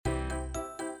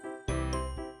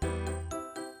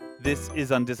This is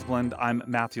Undisciplined. I'm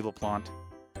Matthew LaPlante.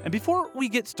 And before we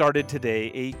get started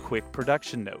today, a quick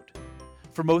production note.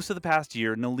 For most of the past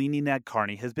year, Nalini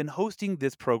Nadkarni has been hosting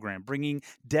this program, bringing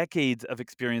decades of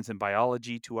experience in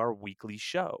biology to our weekly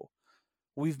show.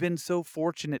 We've been so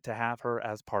fortunate to have her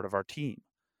as part of our team.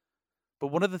 But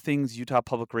one of the things Utah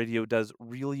Public Radio does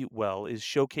really well is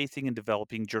showcasing and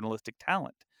developing journalistic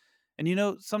talent.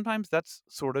 And sometimes that's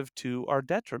sort of to our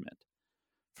detriment.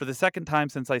 For the second time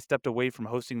since I stepped away from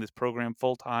hosting this program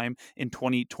full time in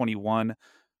 2021,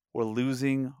 we're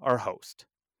losing our host.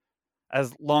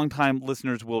 As longtime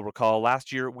listeners will recall,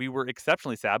 last year we were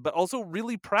exceptionally sad, but also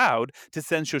really proud to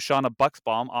send Shoshana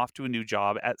Buxbaum off to a new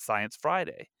job at Science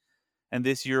Friday. And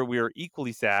this year we are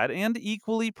equally sad and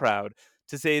equally proud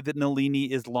to say that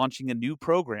Nalini is launching a new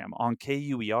program on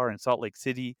KUER in Salt Lake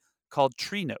City called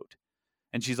Tree Note.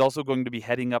 And she's also going to be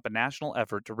heading up a national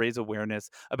effort to raise awareness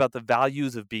about the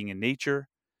values of being in nature,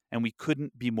 and we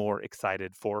couldn't be more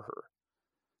excited for her.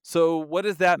 So what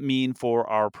does that mean for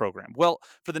our program? Well,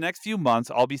 for the next few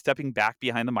months, I'll be stepping back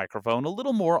behind the microphone a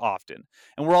little more often,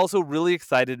 and we're also really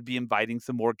excited to be inviting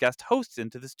some more guest hosts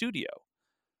into the studio.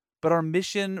 But our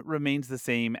mission remains the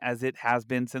same as it has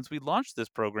been since we launched this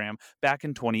program back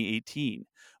in 2018.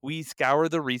 We scour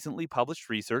the recently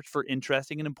published research for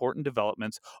interesting and important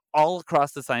developments all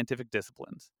across the scientific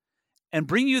disciplines, and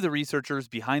bring you the researchers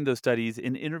behind those studies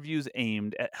in interviews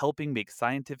aimed at helping make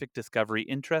scientific discovery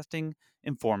interesting,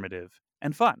 informative,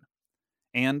 and fun.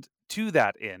 And to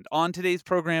that end, on today's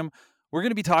program, we're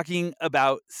going to be talking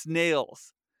about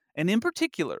snails. And in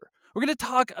particular, we're going to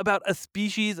talk about a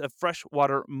species of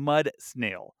freshwater mud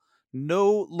snail,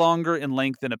 no longer in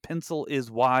length than a pencil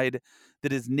is wide,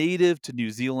 that is native to New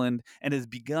Zealand and has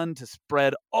begun to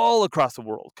spread all across the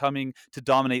world, coming to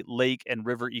dominate lake and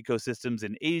river ecosystems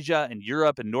in Asia and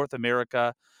Europe and North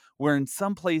America, where in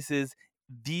some places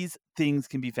these things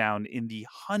can be found in the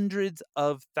hundreds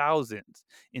of thousands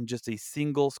in just a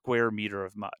single square meter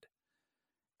of mud.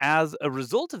 As a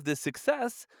result of this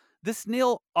success, the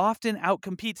snail often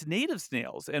outcompetes native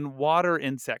snails and water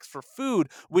insects for food,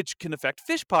 which can affect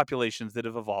fish populations that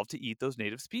have evolved to eat those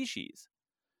native species.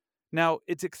 Now,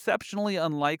 it's exceptionally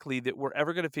unlikely that we're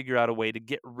ever going to figure out a way to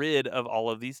get rid of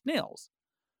all of these snails,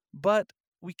 but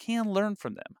we can learn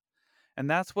from them. And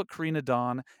that's what Karina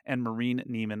Dawn and Maureen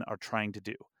Neiman are trying to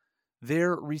do.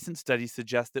 Their recent studies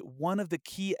suggest that one of the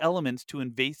key elements to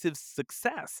invasive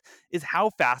success is how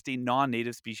fast a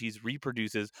non-native species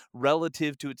reproduces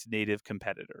relative to its native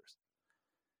competitors.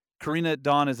 Karina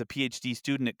Dawn is a PhD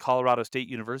student at Colorado State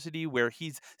University, where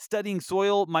he's studying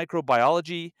soil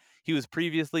microbiology. He was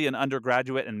previously an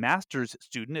undergraduate and master's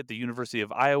student at the University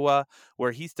of Iowa,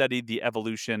 where he studied the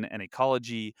evolution and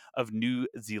ecology of New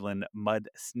Zealand mud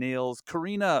snails.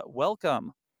 Karina,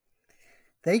 welcome.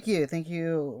 Thank you. Thank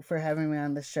you for having me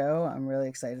on the show. I'm really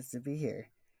excited to be here.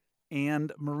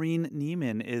 And Maureen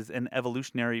Neiman is an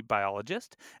evolutionary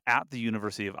biologist at the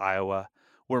University of Iowa,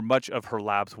 where much of her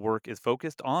lab's work is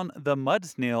focused on the mud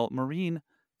snail. Maureen,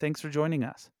 thanks for joining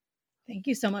us. Thank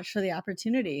you so much for the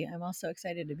opportunity. I'm also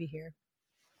excited to be here.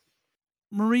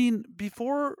 Maureen,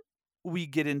 before we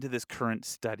get into this current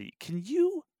study, can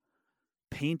you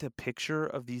paint a picture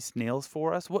of these snails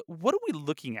for us? What are we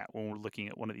looking at when we're looking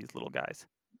at one of these little guys?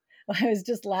 Well, I was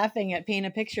just laughing at paint a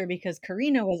picture because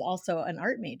Karina was also an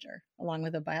art major along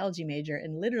with a biology major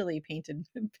and literally painted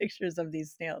pictures of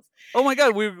these snails. Oh my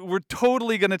God, we're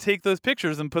totally going to take those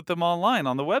pictures and put them online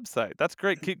on the website. That's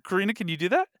great. Karina, can you do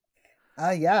that?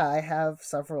 Yeah, I have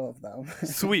several of them.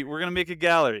 Sweet, we're gonna make a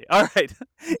gallery. All right.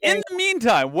 In the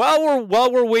meantime,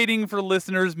 while we're waiting for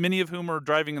listeners, many of whom are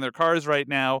driving in their cars right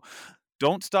now,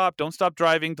 don't stop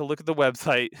driving to look at the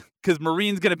website, because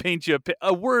Maureen's gonna paint you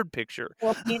a word picture.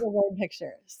 We'll paint a word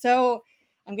picture. So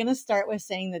I'm gonna start with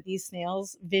saying that these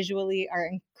snails visually are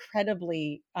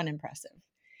incredibly unimpressive.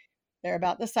 They're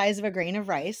about the size of a grain of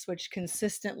rice, which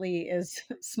consistently is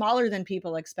smaller than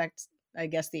people expect, I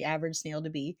guess, the average snail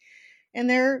to be. And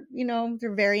they're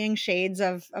varying shades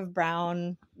of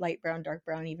brown, light brown, dark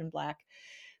brown, even black.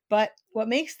 But what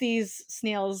makes these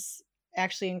snails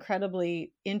actually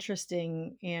incredibly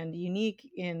interesting and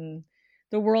unique in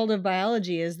the world of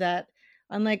biology is that,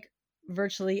 unlike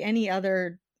virtually any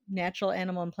other natural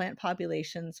animal and plant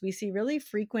populations, we see really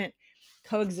frequent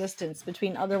coexistence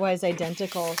between otherwise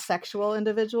identical sexual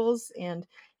individuals and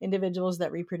individuals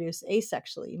that reproduce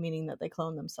asexually, meaning that they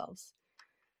clone themselves.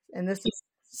 And this is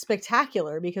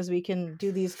spectacular because we can do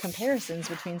these comparisons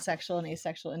between sexual and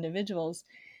asexual individuals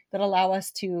that allow us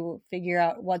to figure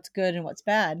out what's good and what's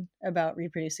bad about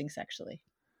reproducing sexually.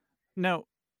 Now,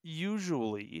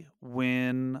 usually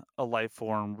when a life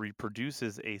form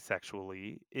reproduces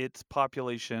asexually, its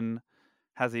population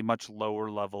has a much lower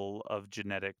level of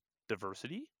genetic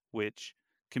diversity, which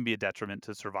can be a detriment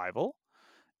to survival.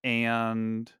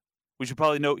 And we should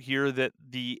probably note here that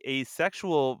the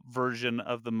asexual version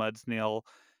of the mud snail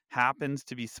happens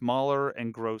to be smaller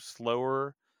and grows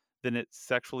slower than its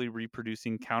sexually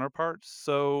reproducing counterparts.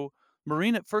 So,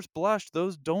 Maureen, at first blush,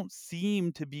 those don't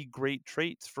seem to be great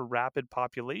traits for rapid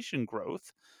population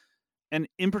growth. And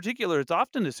in particular, it's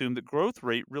often assumed that growth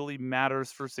rate really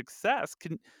matters for success.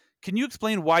 Can you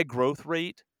explain why growth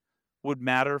rate would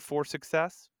matter for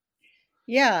success?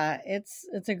 Yeah, it's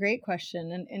a great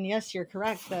question. And yes, you're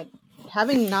correct that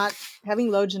having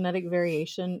low genetic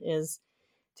variation is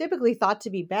typically thought to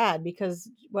be bad, because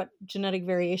what genetic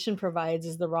variation provides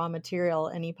is the raw material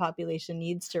any population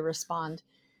needs to respond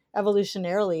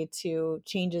evolutionarily to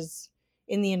changes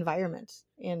in the environment.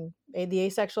 And the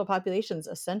asexual populations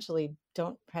essentially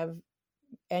don't have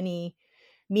any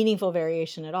meaningful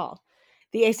variation at all.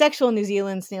 The asexual New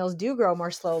Zealand snails do grow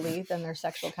more slowly than their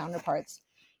sexual counterparts.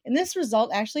 And this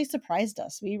result actually surprised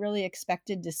us. We really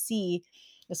expected to see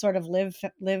the sort of live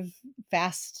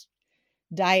fast,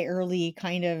 die early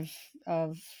kind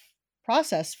of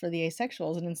process for the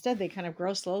asexuals. And instead they kind of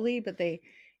grow slowly, but they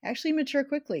actually mature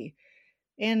quickly.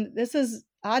 And this is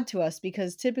odd to us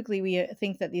because typically we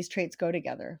think that these traits go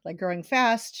together. Like growing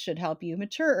fast should help you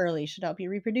mature early, should help you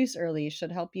reproduce early,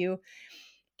 should help you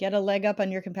get a leg up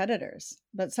on your competitors.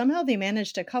 But somehow they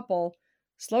managed to couple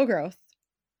slow growth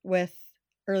with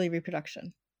early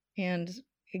reproduction. And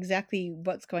exactly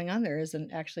what's going on there is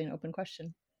actually an open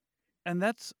question. And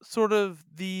that's sort of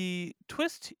the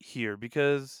twist here,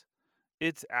 because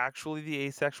it's actually the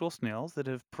asexual snails that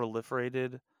have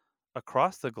proliferated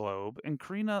across the globe. And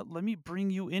Karina, let me bring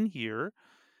you in here.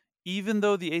 Even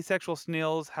though the asexual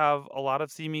snails have a lot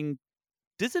of seeming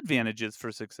disadvantages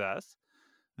for success,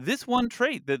 this one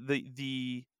trait,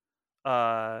 the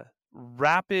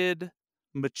rapid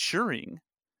maturing,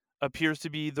 appears to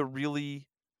be the really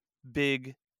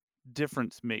big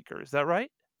difference maker. Is that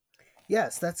right?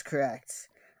 Yes, that's correct.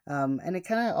 And it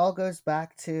kind of all goes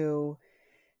back to,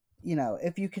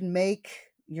 if you can make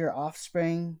your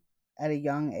offspring at a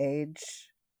young age,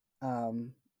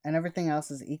 and everything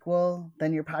else is equal,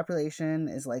 then your population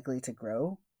is likely to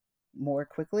grow more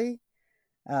quickly.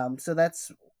 So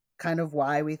that's kind of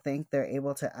why we think they're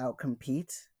able to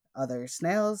outcompete other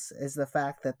snails, is the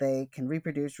fact that they can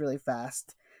reproduce really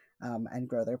fast, and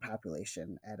grow their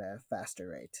population at a faster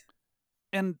rate.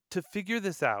 And to figure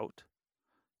this out,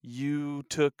 you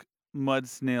took mud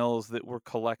snails that were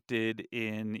collected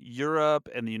in Europe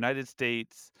and the United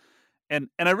States. And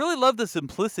I really love the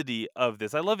simplicity of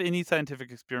this. I love any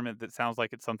scientific experiment that sounds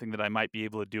like it's something that I might be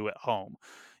able to do at home.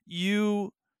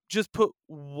 You just put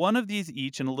one of these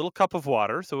each in a little cup of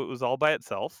water, so it was all by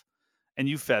itself, and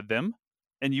you fed them,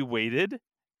 and you waited,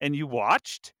 and you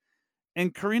watched.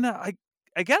 And Karina,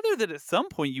 I gather that at some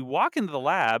point you walk into the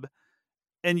lab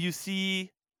and you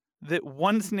see that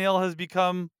one snail has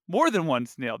become more than one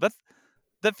snail.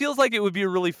 That feels like it would be a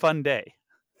really fun day.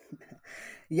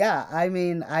 Yeah, I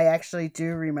mean, I actually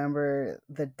do remember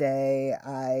the day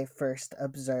I first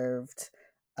observed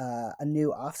a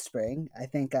new offspring. I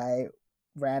think I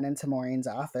ran into Maureen's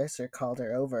office or called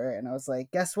her over, and I was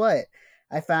like, guess what?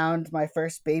 I found my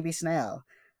first baby snail.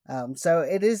 So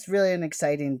it is really an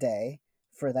exciting day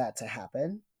for that to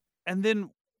happen. And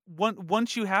then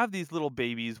once you have these little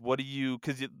babies, what do you?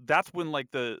 Because that's when like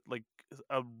a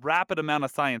rapid amount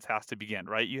of science has to begin,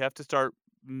 right? You have to start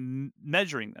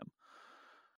measuring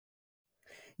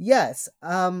Yes,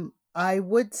 I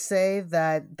would say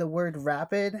that the word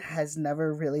rapid has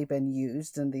never really been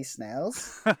used in these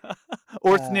snails. them,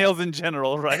 or Uh, snails in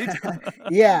general, right?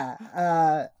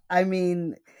 yeah, I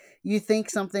mean, you think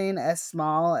something as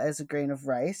small as a grain of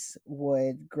rice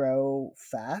would grow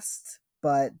fast,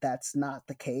 but that's not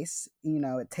the case.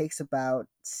 It takes about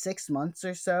 6 months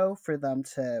or so for them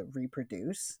to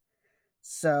reproduce.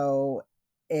 So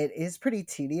it is pretty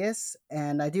tedious.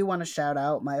 And I do want to shout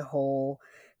out my whole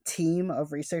team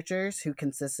of researchers, who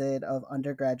consisted of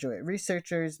undergraduate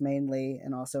researchers mainly,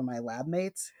 and also my lab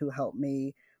mates who helped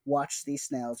me watch these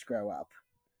snails grow up.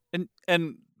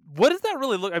 And what does that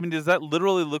really look? I mean, does that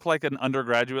literally look like an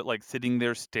undergraduate like sitting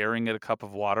there staring at a cup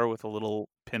of water with a little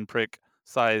pinprick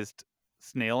sized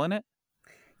snail in it?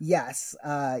 Yes,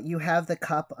 you have the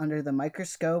cup under the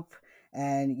microscope,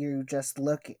 and you just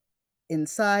look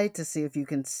inside to see if you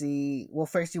can see. Well,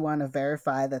 first, you want to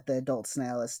verify that the adult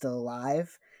snail is still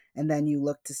alive, and then you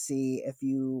look to see if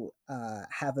you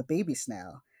have a baby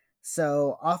snail.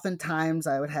 So, oftentimes,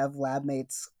 I would have lab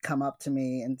mates come up to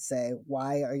me and say,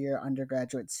 "Why are your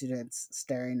undergraduate students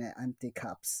staring at empty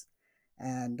cups?"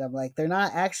 And I'm like, they're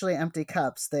not actually empty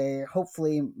cups. They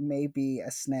hopefully may be a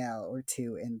snail or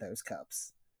two in those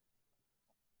cups.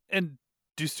 And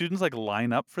do students like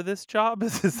line up for this job?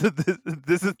 This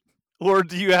is, or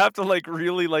do you have to like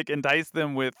really like entice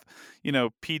them with,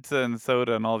 pizza and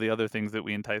soda and all the other things that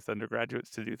we entice undergraduates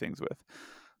to do things with?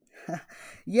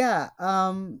 Yeah,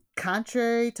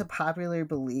 contrary to popular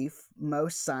belief,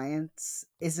 most science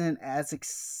isn't as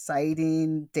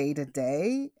exciting day to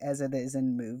day as it is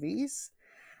in movies.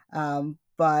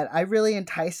 But I really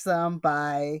entice them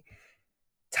by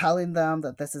telling them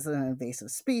that this is an invasive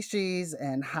species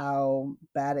and how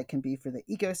bad it can be for the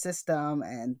ecosystem.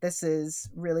 And this is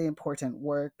really important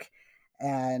work.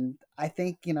 And I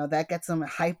think, that gets them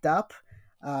hyped up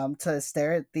to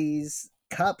stare at these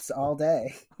cups all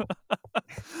day.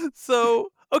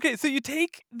 So, okay, so you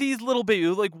take these little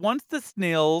babies, like once the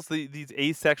snails, these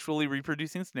asexually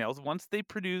reproducing snails, once they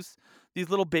produce these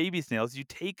little baby snails, you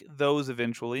take those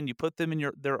eventually and you put them in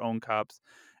their own cups.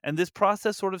 And this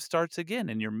process sort of starts again,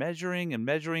 and you're measuring and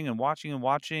measuring and watching and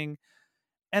watching.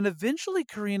 And eventually,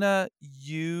 Karina,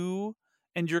 you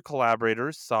and your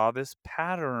collaborators saw this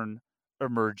pattern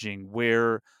emerging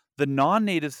where the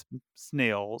non-native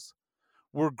snails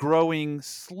were growing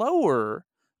slower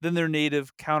than their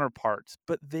native counterparts,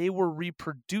 but they were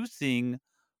reproducing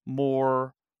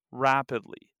more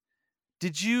rapidly.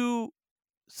 Did you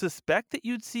suspect that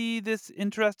you'd see this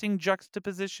interesting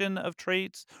juxtaposition of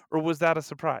traits, or was that a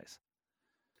surprise?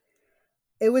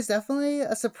 It was definitely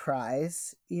a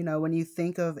surprise. When you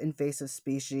think of invasive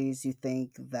species, you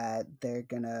think that they're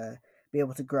going to be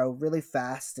able to grow really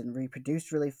fast and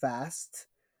reproduce really fast.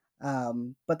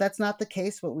 But that's not the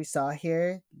case. What we saw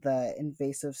here, the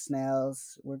invasive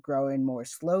snails were growing more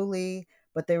slowly,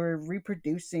 but they were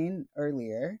reproducing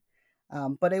earlier.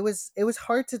 But it was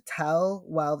hard to tell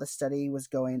while the study was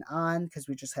going on because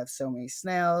we just have so many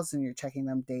snails and you're checking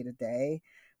them day to day.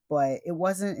 But it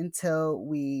wasn't until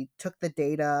we took the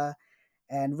data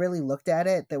and really looked at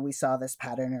it that we saw this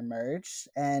pattern emerge,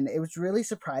 and it was really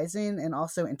surprising and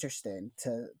also interesting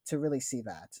to really see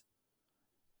that.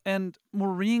 And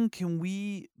Maureen, can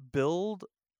we build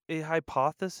a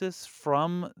hypothesis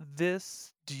from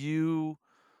this? Do you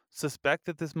suspect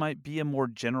that this might be a more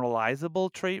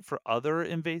generalizable trait for other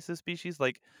invasive species?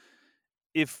 Like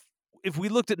if if we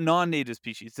looked at non-native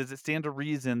species, does it stand to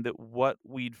reason that what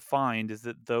we'd find is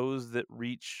that those that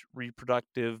reach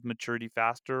reproductive maturity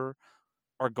faster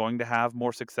are going to have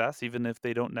more success, even if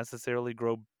they don't necessarily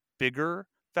grow bigger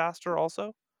faster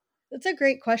also? That's a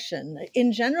great question.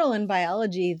 In general, in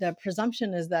biology, the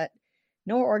presumption is that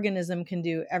no organism can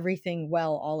do everything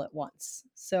well all at once.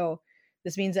 So,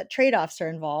 this means that trade offs are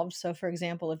involved. So, for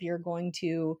example, if you're going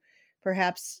to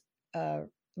perhaps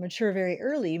mature very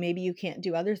early, maybe you can't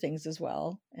do other things as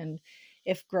well. And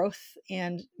if growth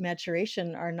and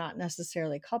maturation are not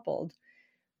necessarily coupled,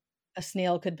 a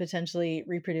snail could potentially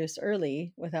reproduce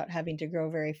early without having to grow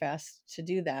very fast to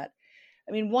do that.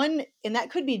 I mean, and that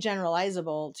could be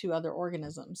generalizable to other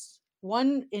organisms.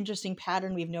 One interesting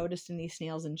pattern we've noticed in these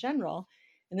snails in general,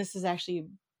 and this is actually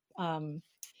um,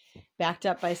 backed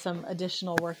up by some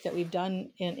additional work that we've done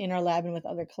in our lab and with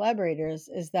other collaborators,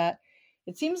 is that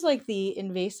it seems like the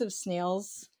invasive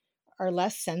snails are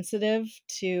less sensitive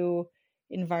to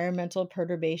environmental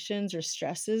perturbations or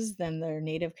stresses than their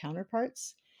native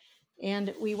counterparts.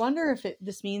 And we wonder if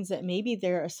this means that maybe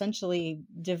they're essentially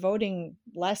devoting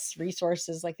less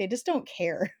resources, like they just don't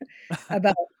care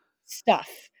about stuff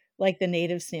like the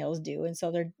native snails do. And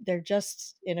so they're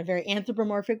just in a very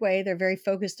anthropomorphic way, they're very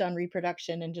focused on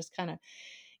reproduction and just kind of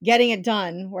getting it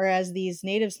done, whereas these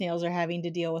native snails are having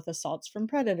to deal with assaults from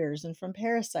predators and from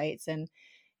parasites and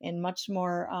much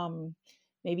more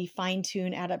maybe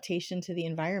fine-tune adaptation to the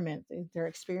environment. They're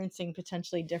experiencing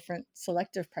potentially different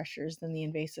selective pressures than the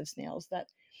invasive snails that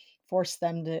force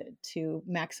them to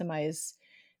maximize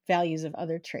values of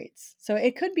other traits. So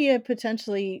it could be a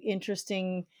potentially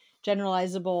interesting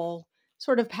generalizable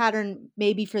sort of pattern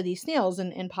maybe for these snails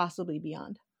and possibly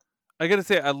beyond. I gotta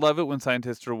say, I love it when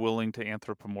scientists are willing to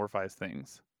anthropomorphize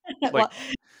things. Like, Well,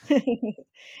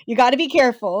 you got to be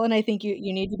careful, and I think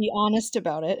you need to be honest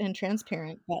about it and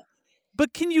transparent.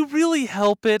 but can you really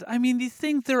help it? I mean, these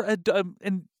things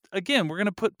and again, we're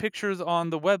gonna put pictures on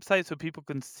the website so people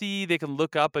can see. They can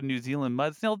look up a New Zealand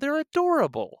mud snail. They're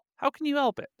adorable. How can you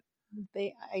help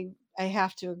it? I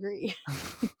have to agree.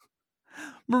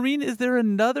 Maureen, is there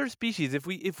another species if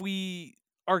we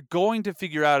are going to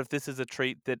figure out if this is a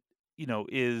trait that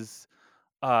is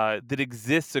that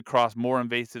exists across more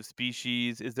invasive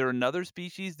species? Is there another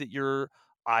species that you're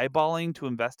eyeballing to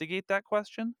investigate that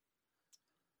question?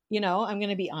 I'm going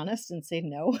to be honest and say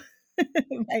no.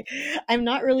 I'm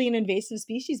not really an invasive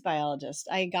species biologist.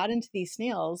 I got into these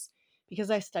snails because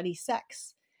I study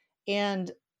sex.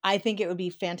 And I think it would be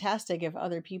fantastic if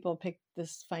other people picked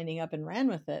this finding up and ran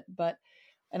with it.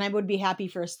 And I would be happy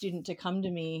for a student to come to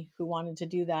me who wanted to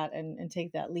do that and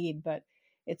take that lead. But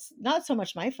it's not so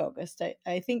much my focus.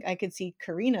 I think I could see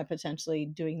Karina potentially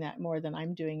doing that more than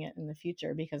I'm doing it in the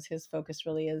future, because his focus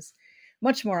really is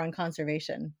much more on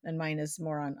conservation and mine is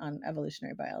more on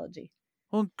evolutionary biology.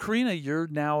 Well, Karina, you're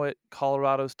now at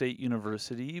Colorado State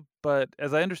University, but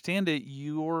as I understand it,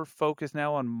 you're focused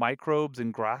now on microbes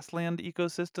and grassland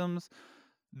ecosystems.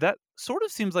 That sort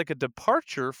of seems like a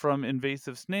departure from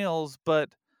invasive snails,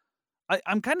 but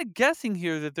I'm kind of guessing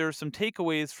here that there are some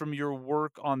takeaways from your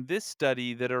work on this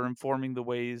study that are informing the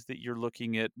ways that you're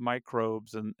looking at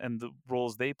microbes and the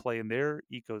roles they play in their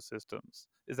ecosystems.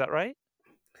 Is that right?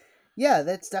 Yeah,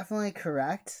 that's definitely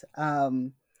correct.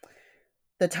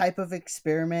 The type of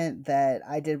experiment that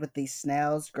I did with these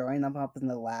snails, growing them up in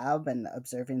the lab and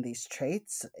observing these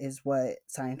traits, is what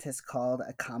scientists called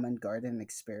a common garden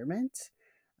experiment.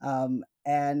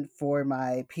 And for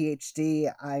my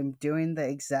PhD, I'm doing the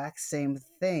exact same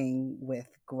thing with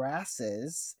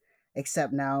grasses,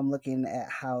 except now I'm looking at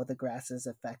how the grasses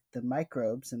affect the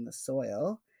microbes in the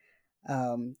soil.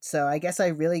 So I guess I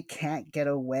really can't get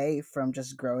away from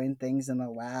just growing things in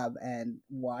a lab and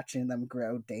watching them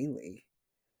grow daily.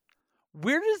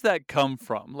 Where does that come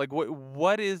from? Like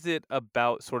what is it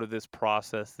about sort of this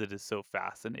process that is so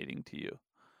fascinating to you?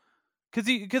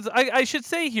 Because I should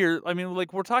say here, I mean,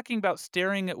 like we're talking about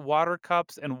staring at water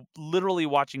cups and literally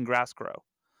watching grass grow.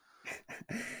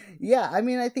 Yeah, I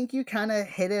mean, I think you kind of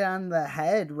hit it on the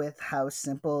head with how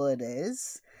simple it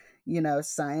is.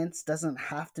 Science doesn't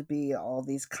have to be all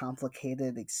these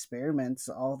complicated experiments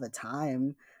all the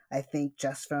time. I think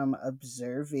just from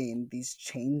observing these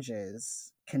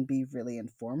changes can be really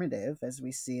informative, as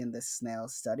we see in this snail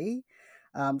study.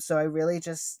 So I really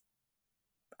just,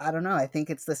 I don't know, I think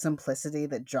it's the simplicity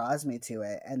that draws me to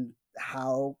it and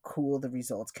how cool the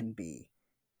results can be.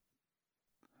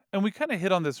 And we kind of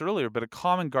hit on this earlier, but a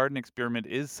common garden experiment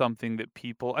is something that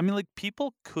people, I mean, like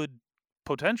people could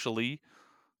potentially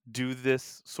do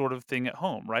this sort of thing at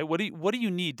home, right? What do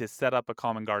you need to set up a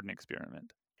common garden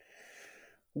experiment?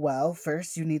 Well,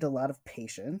 first, you need a lot of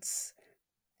patience.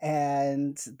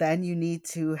 And then you need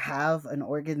to have an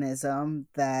organism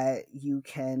that you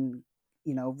can,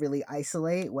 really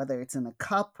isolate, whether it's in a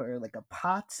cup or like a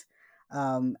pot.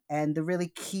 And the really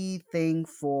key thing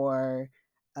for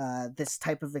this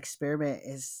type of experiment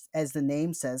is, as the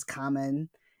name says, common,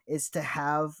 is to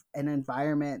have an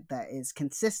environment that is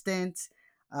consistent.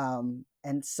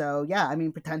 And so, yeah, I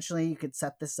mean, potentially you could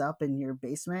set this up in your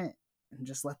basement and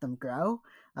just let them grow.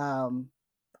 Um,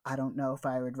 I don't know if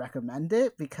I would recommend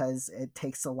it because it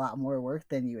takes a lot more work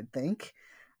than you would think.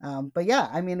 But yeah,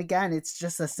 I mean, again, it's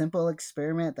just a simple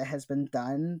experiment that has been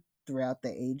done throughout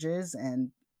the ages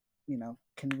and,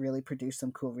 can really produce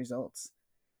some cool results.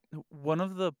 One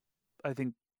of the, I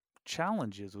think,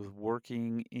 challenges with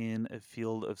working in a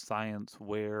field of science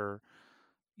where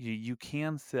you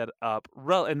can set up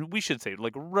and we should say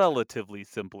like relatively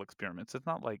simple experiments. It's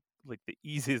not like the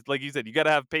easiest, like you said, you got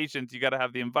to have patience, you got to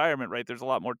have the environment, right? There's a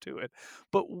lot more to it.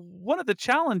 But one of the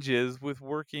challenges with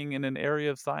working in an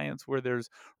area of science where there's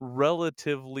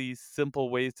relatively simple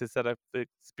ways to set up the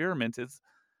experiments is,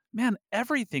 man,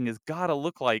 everything has got to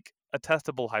look like a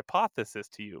testable hypothesis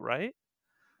to you, right?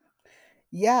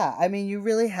 Yeah, I mean, you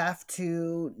really have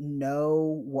to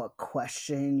know what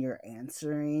question you're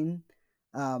answering,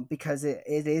 because it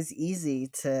is easy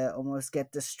to almost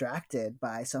get distracted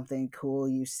by something cool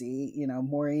you see.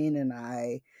 Maureen and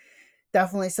I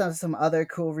definitely some other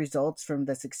cool results from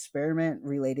this experiment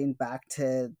relating back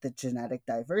to the genetic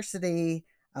diversity.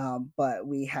 But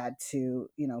we had to,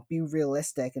 be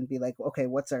realistic and be like, okay,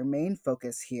 what's our main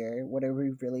focus here? What are we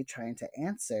really trying to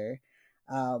answer?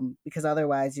 Because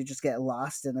otherwise, you just get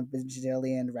lost in a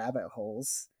bajillion rabbit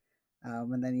holes,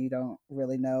 and then you don't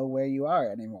really know where you are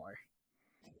anymore.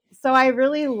 So I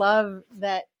really love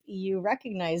that you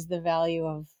recognize the value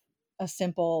of a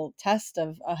simple test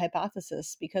of a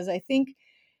hypothesis, because I think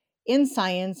in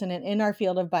science and in our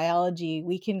field of biology,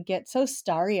 we can get so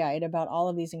starry eyed about all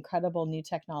of these incredible new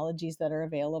technologies that are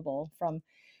available, from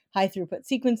high throughput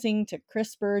sequencing to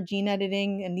CRISPR, gene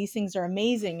editing. And these things are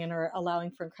amazing and are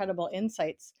allowing for incredible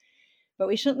insights. But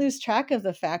we shouldn't lose track of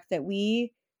the fact that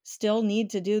we still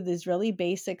need to do these really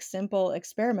basic, simple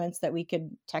experiments that we could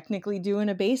technically do in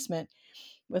a basement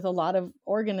with a lot of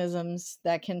organisms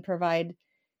that can provide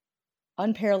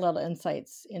unparalleled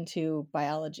insights into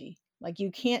biology. Like,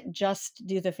 you can't just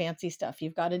do the fancy stuff.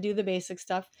 You've got to do the basic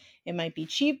stuff. It might be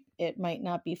cheap, it might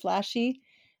not be flashy,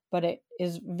 but it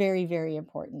is very, very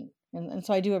important. And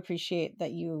so I do appreciate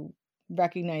that you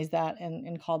recognize that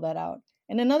and call that out.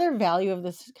 And another value of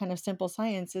this kind of simple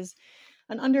science is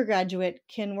an undergraduate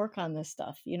can work on this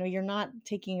stuff. You're not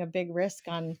taking a big risk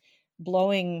on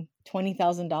blowing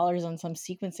 $20,000 on some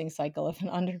sequencing cycle if an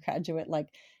undergraduate, like,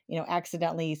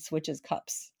 accidentally switches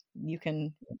cups. You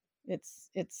can,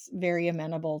 it's very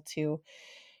amenable to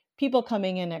people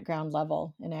coming in at ground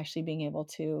level and actually being able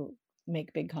to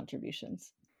make big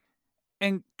contributions.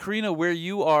 And Karina, where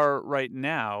you are right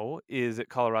now is at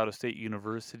Colorado State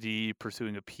University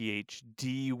pursuing a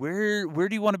PhD. Where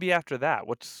do you want to be after that?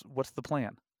 What's the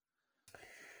plan?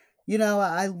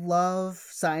 I love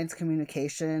science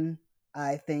communication.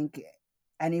 I think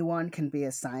anyone can be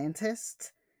a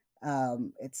scientist.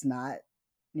 It's not,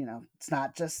 it's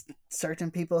not just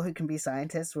certain people who can be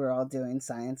scientists. We're all doing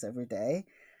science every day.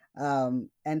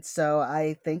 And so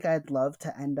I think I'd love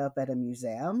to end up at a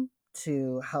museum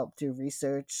to help do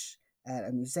research at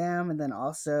a museum, and then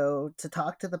also to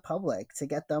talk to the public, to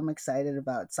get them excited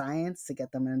about science, to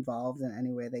get them involved in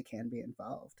any way they can be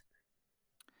involved.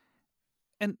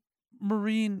 And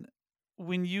Maureen,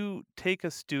 when you take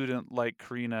a student like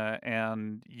Karina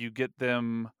and you get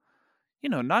them,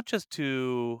 not just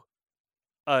to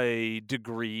a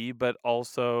degree, but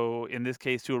also in this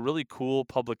case to a really cool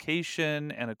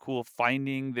publication and a cool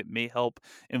finding that may help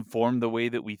inform the way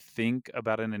that we think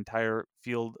about an entire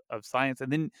field of science.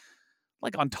 And then,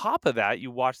 like, on top of that, you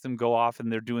watch them go off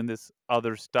and they're doing this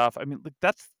other stuff. I mean, like,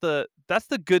 that's the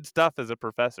good stuff as a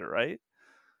professor, right?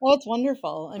 Well, it's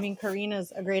wonderful. I mean,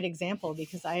 Karina's a great example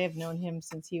because I have known him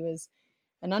since he was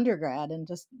an undergrad, and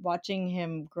just watching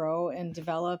him grow and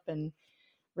develop and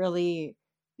really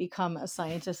become a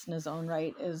scientist in his own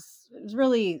right is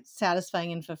really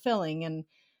satisfying and fulfilling. And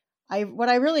what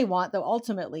I really want, though,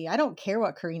 ultimately, I don't care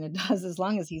what Karina does as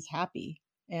long as he's happy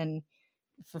and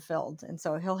fulfilled. And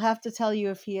so he'll have to tell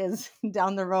you if he is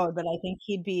down the road, but I think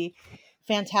he'd be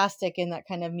fantastic in that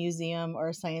kind of museum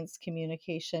or science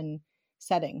communication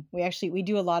setting. We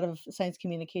do a lot of science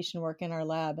communication work in our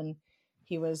lab, and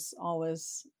he was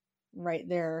always right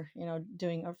there,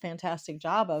 doing a fantastic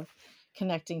job of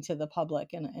connecting to the public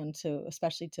and to,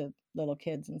 especially to little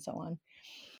kids and so on.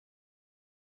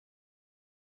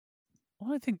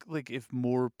 Well, I think, like, if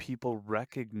more people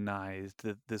recognized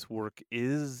that this work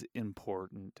is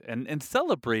important and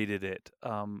celebrated it,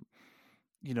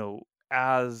 you know,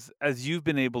 as you've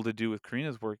been able to do with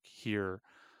Karina's work here,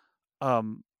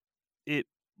 um, it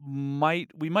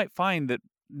we might find that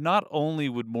not only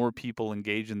would more people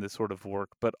engage in this sort of work,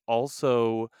 but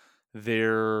also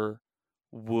there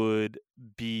would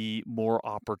be more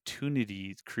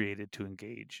opportunities created to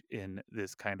engage in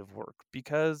this kind of work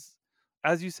because,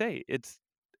 as you say, it's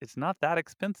not that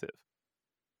expensive.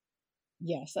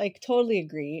 Yes, I totally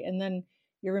agree. And then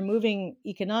you're removing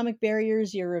economic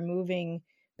barriers, you're removing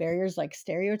barriers like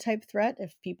stereotype threat.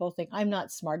 If people think I'm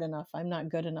not smart enough, I'm not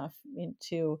good enough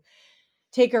to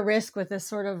take a risk with this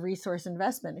sort of resource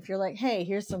investment. If you're like, hey,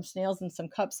 here's some snails and some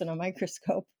cups and a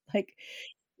microscope, like,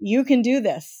 you can do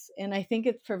this. And I think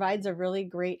it provides a really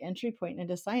great entry point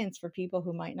into science for people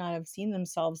who might not have seen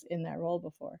themselves in that role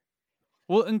before.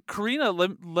 Well, and Karina,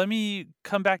 let me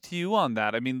come back to you on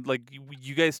that. I mean, like,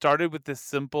 you guys started with this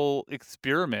simple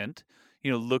experiment,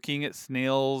 looking at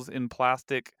snails in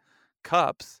plastic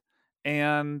cups,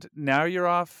 and now you're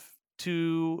off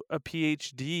to a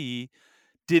PhD.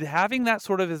 Did having that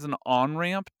sort of as an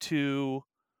on-ramp to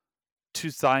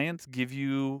science give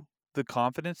you the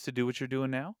confidence to do what you're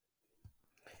doing now?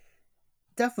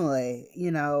 Definitely.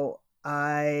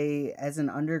 I, as an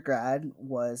undergrad,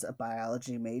 was a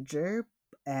biology major,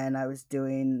 and I was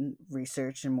doing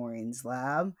research in Maureen's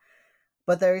lab.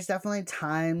 But there's definitely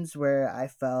times where I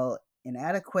felt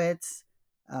inadequate.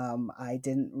 I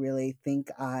didn't really think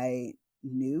I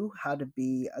knew how to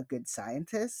be a good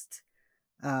scientist.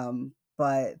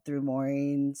 But through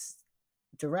Maureen's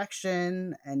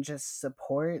direction and just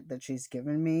support that she's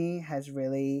given me has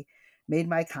really made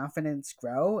my confidence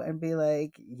grow and be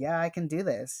like, yeah, I can do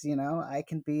this. I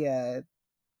can be a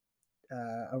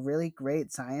really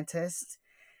great scientist.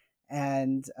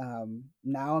 And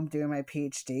now I'm doing my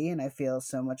PhD, and I feel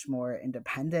so much more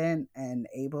independent and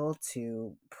able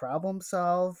to problem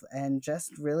solve and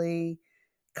just really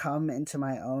come into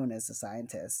my own as a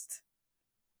scientist.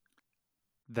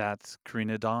 That's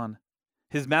Karina Dawn.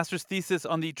 His master's thesis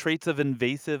on the traits of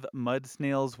invasive mud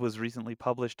snails was recently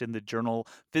published in the journal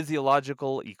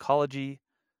Physiological Ecology.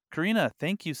 Karina,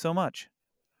 thank you so much.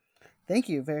 Thank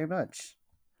you very much.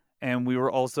 And we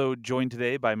were also joined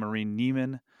today by Maureen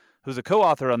Neiman. who's a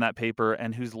co-author on that paper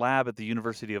and whose lab at the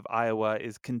University of Iowa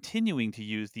is continuing to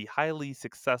use the highly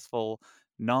successful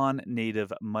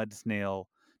non-native mud snail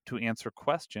to answer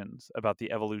questions about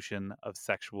the evolution of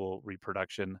sexual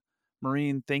reproduction.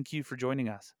 Maureen, thank you for joining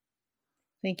us.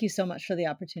 Thank you so much for the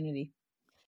opportunity.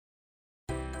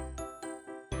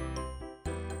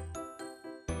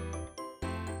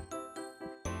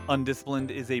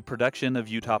 UnDisciplined is a production of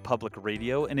Utah Public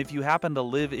Radio, and if you happen to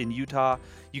live in Utah,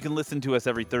 you can listen to us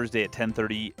every Thursday at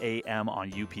 10:30 a.m.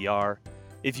 on UPR.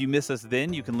 If you miss us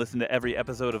then, you can listen to every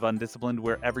episode of UnDisciplined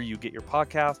wherever you get your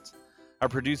podcasts. Our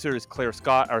producer is Claire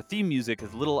Scott. Our theme music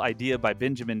is Little Idea by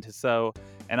Benjamin Tissot,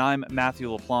 and I'm Matthew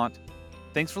LaPlante.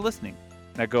 Thanks for listening.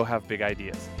 Now go have big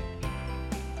ideas.